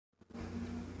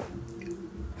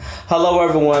Hello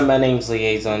everyone, my name's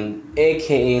Liasion,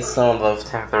 aka Son of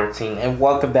 1013, and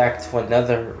welcome back to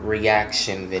another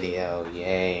reaction video.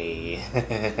 Yay.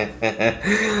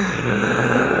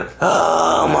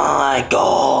 Oh my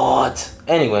god.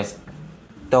 Anyways,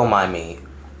 don't mind me.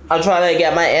 I'm trying to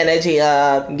get my energy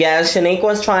up. Yeah, Shanique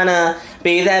was trying to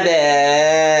be that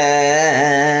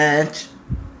bitch.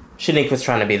 Shanique was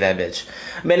trying to be that bitch.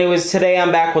 But anyways, today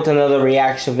I'm back with another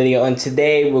reaction video, and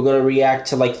today we're going to react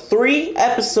to like 3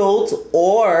 episodes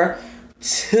or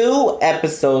 2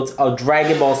 episodes of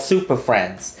Dragon Ball Super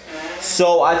Friends.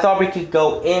 So I thought we could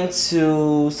go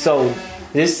into, so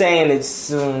just saying it's,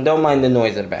 don't mind the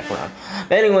noise in the background.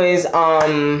 But anyways,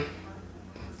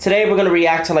 today we're going to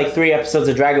react to like 3 episodes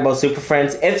of Dragon Ball Super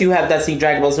Friends. If you have not seen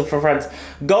Dragon Ball Super Friends,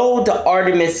 go to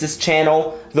Artemis's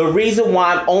channel. The reason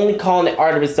why I'm only calling it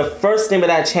Artemis, the first name of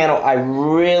that channel, I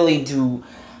really don't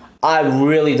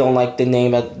like the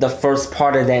name of the first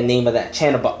part of that name of that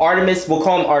channel. But Artemis, we'll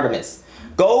call him Artemis.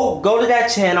 Go to that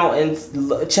channel and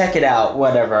check it out,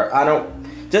 whatever.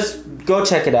 Just go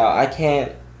check it out. I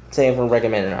can't say if I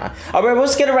recommend it or not. Alright,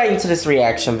 let's get right into this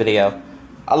reaction video.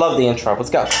 I love the intro. Let's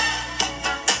go.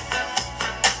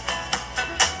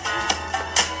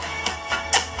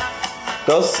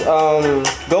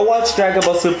 Go watch Dragon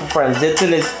Ball Super Friends. It's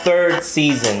in its 3rd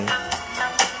season.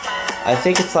 I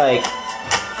think it's like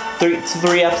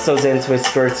 3 episodes into its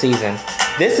 3rd season.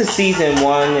 This is season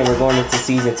 1 and we're going into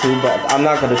season 2, but I'm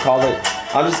not going to call it.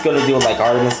 I'm just going to do it like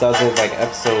Artemis does it, like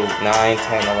episode 9,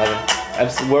 10,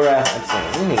 11. We're at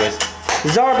episode. Anyways,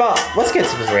 Zarbon, let's get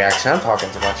to this reaction. I'm talking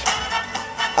too much.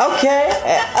 Okay.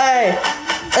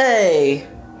 Hey.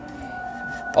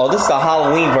 Oh, this is the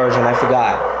Halloween version. I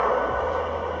forgot.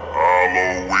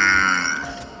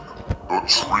 A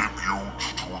tribute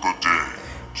to the dead.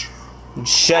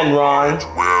 Shenron,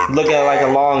 looking like a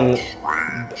long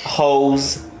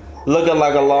hose, looking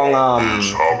like a long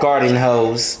garden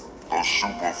hose. The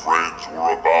Super Friends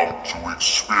were about to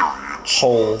experience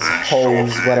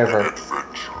hose, whatever.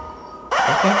 Adventure.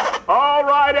 Okay. All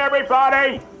right,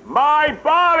 everybody, my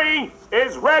body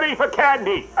is ready for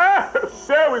candy.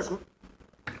 So is.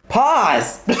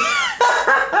 Pause.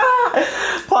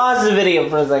 Pause the video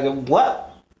for a second. What?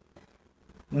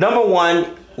 Number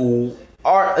 1,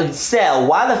 Cell,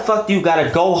 why the fuck do you got a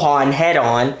Gohan head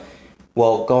on?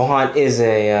 Well, Gohan is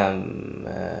a,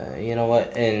 you know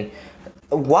what, and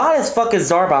why does fucking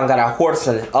Zarbon got a horse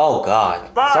in it? Oh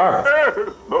god. Zarbon.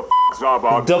 The fuck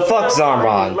Zarbon. The fuck Zarbon.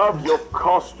 I love your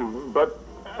costume, but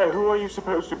who are you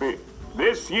supposed to be?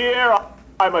 This year,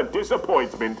 I'm a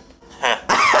disappointment.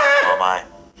 Oh my.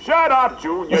 Shut up,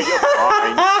 Junior, you're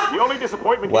fine. The only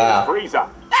disappointment here is Frieza.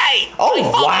 Hey!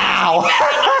 Oh, wow!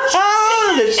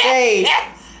 The shade!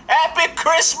 Happy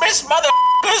Christmas,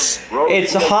 motherfuckers!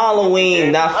 It's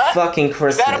Halloween, not fucking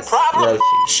Christmas. Is that a problem?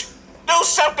 Roshi. Do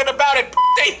something about it,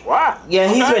 p***y! What? Yeah,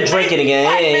 he's been drinking again.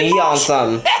 Yeah, he on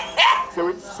something. So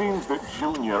it seems that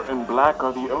Junior and Black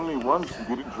are the only ones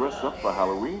who didn't dress up for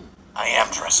Halloween. I am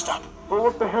dressed up. Well,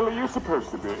 what the hell are you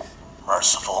supposed to be?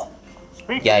 Merciful.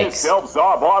 Speaking of yourself,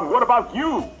 Zarbon, what about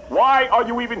you? Why are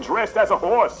you even dressed as a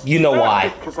horse? You know why.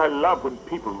 Because I love when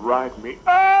people ride me.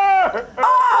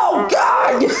 Oh,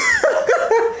 God!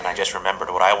 And I just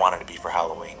remembered what I wanted to be for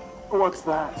Halloween. What's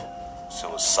that?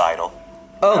 Suicidal.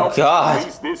 Oh, God. At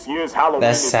least this year's Halloween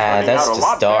That's sad. That's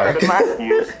just dark. Than last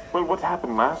year's. Well, what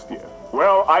happened last year?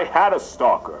 Well, I had a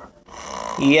stalker.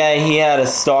 Yeah, he had a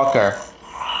stalker.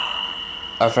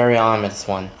 A very ominous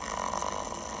one.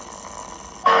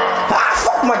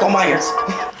 Michael Myers.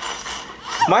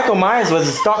 Michael Myers was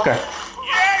a stalker.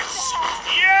 Yes,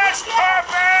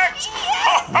 perfect.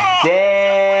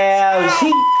 Damn,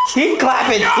 he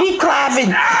clapping.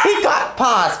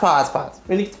 Pause.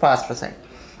 We need to pause for a second.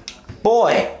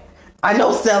 Boy, I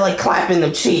know Cell ain't clapping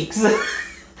them cheeks.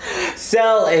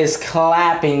 Cell is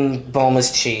clapping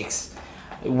Bulma's cheeks.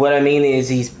 What I mean is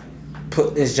he's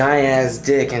put his giant ass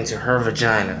dick into her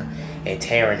vagina and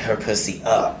tearing her pussy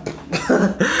up.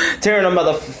 Tearing her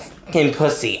motherfucking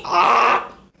pussy. Ah!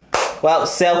 Well,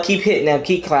 Cell, keep hitting them,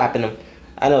 keep clapping them.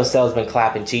 I know Cell's been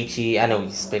clapping Chi-Chi. I know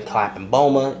he's been clapping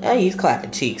Bulma. Hey, he's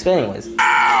clapping cheeks, but anyways.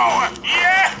 Ow!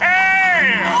 Yeah!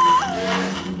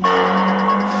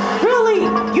 Really?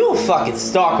 You a fucking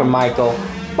stalker, Michael.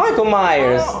 Michael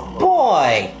Myers.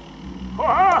 Boy.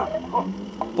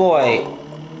 Boy.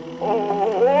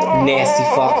 Nasty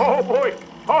fuck. Oh, boy.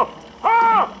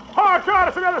 Oh, God,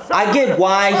 it's another stalker. I get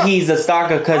why he's a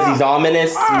stalker because he's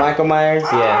ominous, Michael Myers,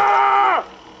 yeah.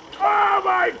 Oh,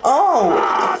 my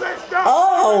God.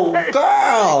 Oh,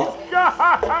 girl.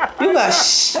 You got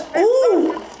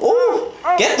ooh.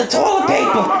 Get the toilet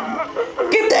paper.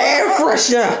 Get the air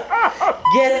freshener.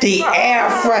 Get the air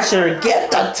freshener.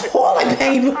 Get the toilet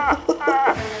paper.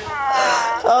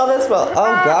 Oh, that smells.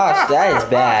 Oh gosh, that is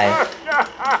bad.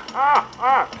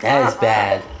 That is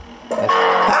bad.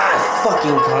 Ah,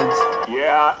 fucking cunt.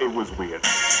 Yeah, it was weird.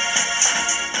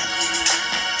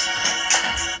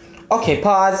 Okay,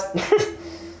 pause.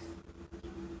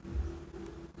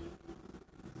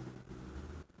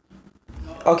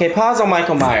 Okay, pause on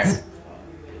Michael Myers.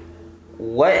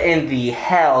 What in the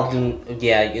hell?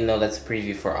 Yeah, you know that's a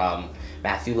preview for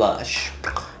Matthew Lush.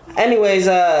 Anyways,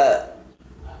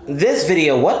 this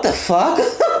video, what the fuck?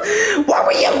 What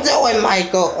were you doing,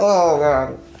 Michael? Oh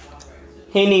god.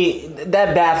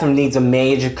 That bathroom needs a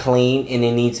major clean and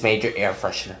it needs major air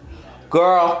freshener.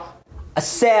 Girl, a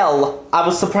cell. I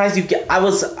was surprised you get.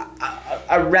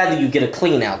 I'd rather you get a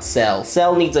clean out cell.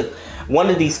 Cell needs one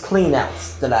of these clean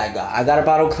outs that I got. I got a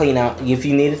bottle clean out. If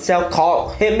you need a cell,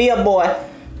 hit me up, boy.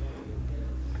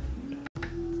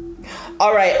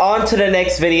 Alright, on to the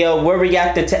next video. We're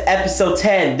reacting to episode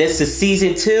 10. This is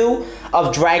season 2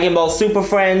 of Dragon Ball Super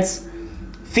Friends,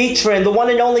 featuring the one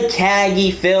and only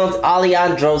Kagi Films,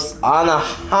 Alejandro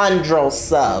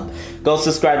sub. Go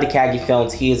subscribe to Kagi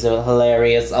Films. He is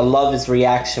hilarious. I love his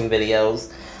reaction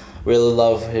videos. Really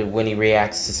love when he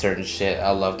reacts to certain shit. I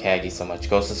love Kagi so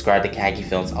much. Go subscribe to Kagi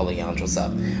Films, Alejandro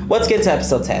sub. Let's get to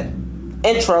episode 10.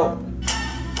 Intro.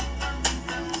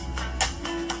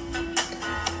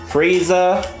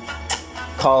 Frieza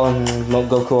calling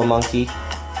Goku a monkey.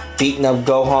 Beating up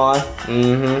Gohan.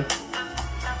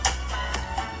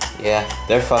 Yeah,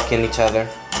 they're fucking each other.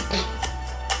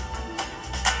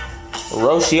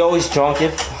 Roshi always drunk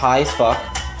and high as fuck.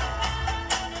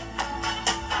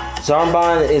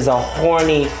 Zarbon is a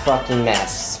horny fucking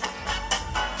mess.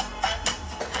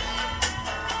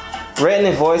 Written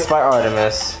and voiced by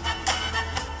Artemis.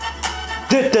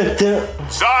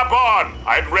 Zarbon,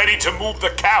 I'm ready to move the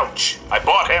couch. I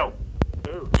bought help.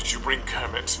 Oh, did you bring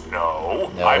Kermit?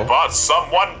 No. I bought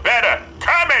someone better.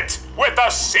 Kermit with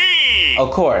a C. Of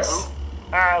course.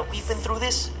 We've been through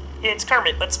this. It's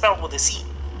Kermit, but spelled with a C.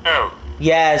 Oh.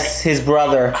 Yes, his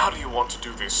brother. How do you want to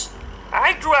do this?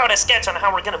 I drew out a sketch on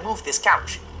how we're gonna move this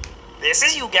couch. This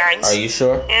is you guys. Are you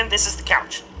sure? And this is the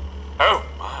couch. Oh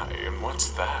my, and what's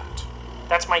that?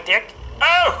 That's my dick.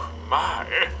 Oh my.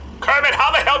 Kermit,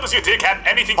 how the hell does your dick have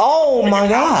anything to do Oh with my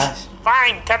your couch? gosh.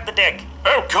 Fine, cut the dick.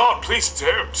 Oh god, please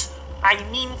don't. I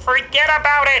mean, forget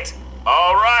about it.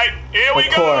 Alright, here we go.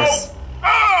 Of course.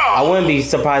 Oh! I wouldn't be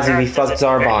surprised if he fucked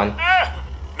Zarbon.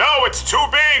 No, it's too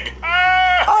big.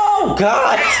 Oh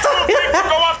god. It's too big to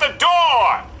go out the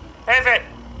door. Pivot.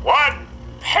 What?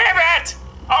 Pivot.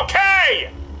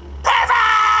 Okay.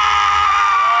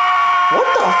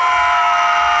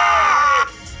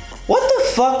 What the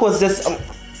fuck was this?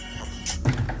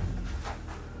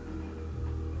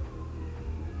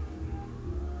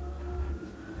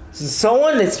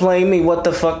 Someone explain me what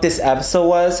the fuck this episode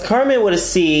was. Kermit with a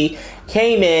C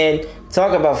came in,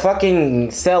 talk about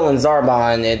fucking selling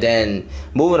Zarbon, and then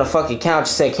moving a fucking couch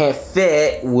said can't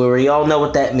fit. We all know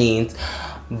what that means.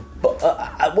 But,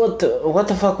 what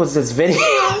the fuck was this video?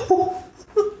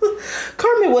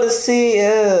 Kermit with a C.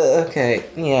 Okay,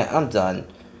 yeah, I'm done.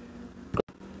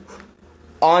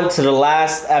 On to the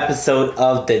last episode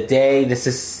of the day. This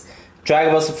is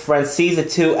Dragon Ball Super Friends Season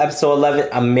 2, Episode 11,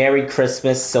 A Merry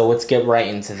Christmas. So let's get right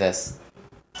into this.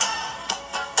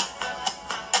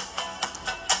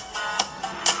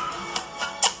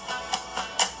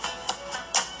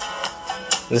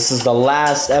 This is the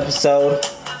last episode.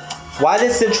 While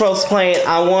this intro's playing,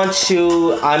 I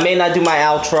may not do my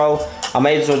outro. I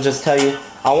may as well just tell you.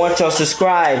 I want y'all to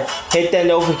subscribe, hit that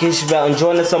notification bell, and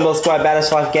join us on the Squad Battles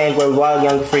 5 gang where we wild,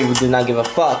 young, and free. We do not give a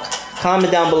fuck.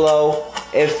 Comment down below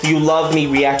if you love me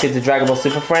reacting to Dragon Ball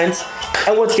Super Friends.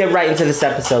 And let's get right into this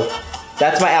episode.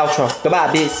 That's my outro.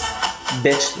 Goodbye,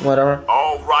 bitch, whatever.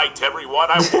 Alright, everyone,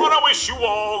 I want to wish you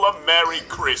all a Merry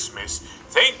Christmas.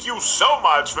 Thank you so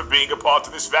much for being a part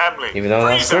of this family. Even though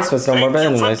it's Christmas no more, but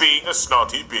anyways. anyways. Thank you for being a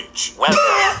snotty bitch.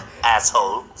 Welcome,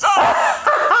 asshole.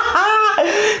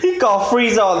 He called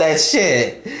Frieza all that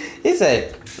shit. He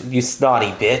said, you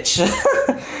snotty bitch.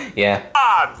 Yeah.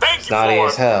 Thank you Snotty for...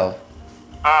 as hell.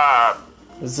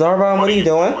 Zarbon, what are you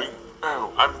doing?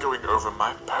 Oh, I'm going over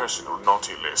my personal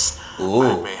naughty list. Ooh.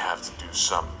 I may have to do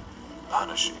some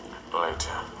punishing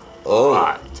later. Oh.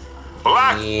 Right.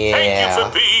 Black, Yeah. thank you for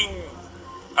being...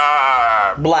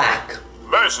 Black.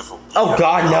 merciful. Oh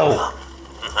god, no.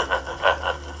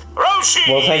 Roshi!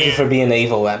 Well, thank you for being the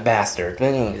evil bastard.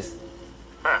 But anyways.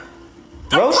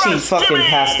 Roshi fucking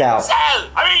passed out.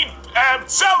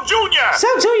 Cell Jr.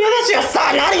 Cell Jr., that's your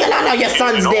son. How do you not know your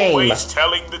son's name? Always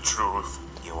telling the truth.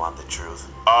 You want the truth?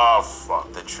 Oh,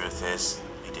 fuck. The truth is, this.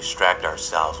 We distract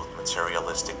ourselves with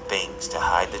materialistic things to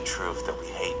hide the truth that we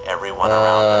hate everyone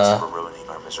around us for ruining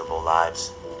our miserable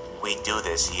lives. We do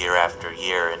this year after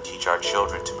year and teach our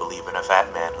children to believe in a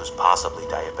fat man who's possibly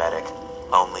diabetic,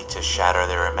 only to shatter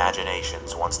their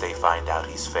imaginations once they find out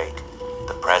he's fake.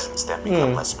 The presents then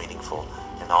become less meaningful,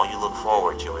 and all you look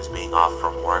forward to is being off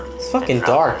from work. It's fucking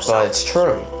dark, but it's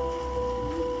true.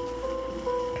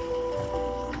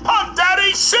 Pump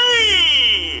Daddy C!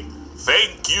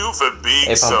 Thank you for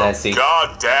being so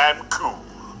goddamn cool.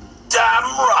 Damn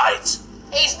right!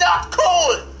 He's not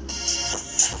cool!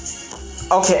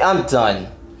 Okay, I'm done.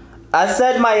 I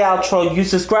said my outro. You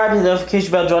subscribe to the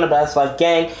notification bell, join the Bass Life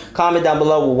gang. Comment down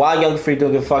below. Wild Young Free,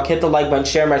 don't give a fuck. Hit the like button,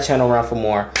 share my channel around for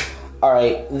more.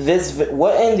 Alright,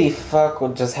 what in the fuck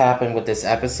would just happen with this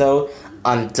episode?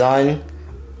 I'm done.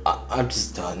 I'm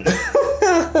just done.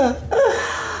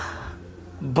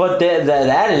 But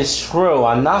that is true.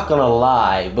 I'm not gonna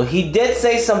lie. But he did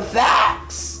say some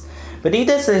facts. When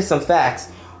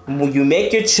you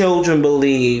make your children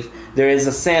believe there is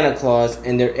a Santa Claus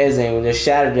and there isn't, when they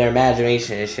shatter their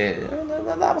imagination and shit,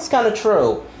 that was kind of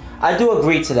true. I do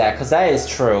agree to that, because that is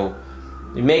true.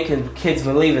 You're making kids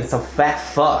believe in some fat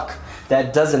fuck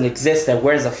that doesn't exist, that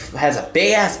has a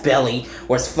big ass belly,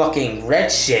 wears fucking red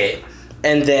shit,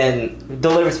 and then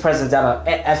delivers presents down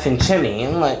a effing chimney.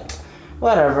 I'm like,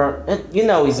 whatever. You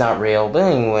know he's not real, but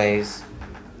anyways,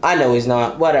 I know he's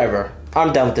not. Whatever.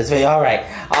 I'm done with this video. Alright,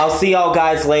 I'll see y'all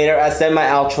guys later. I said my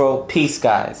outro. Peace,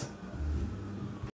 guys.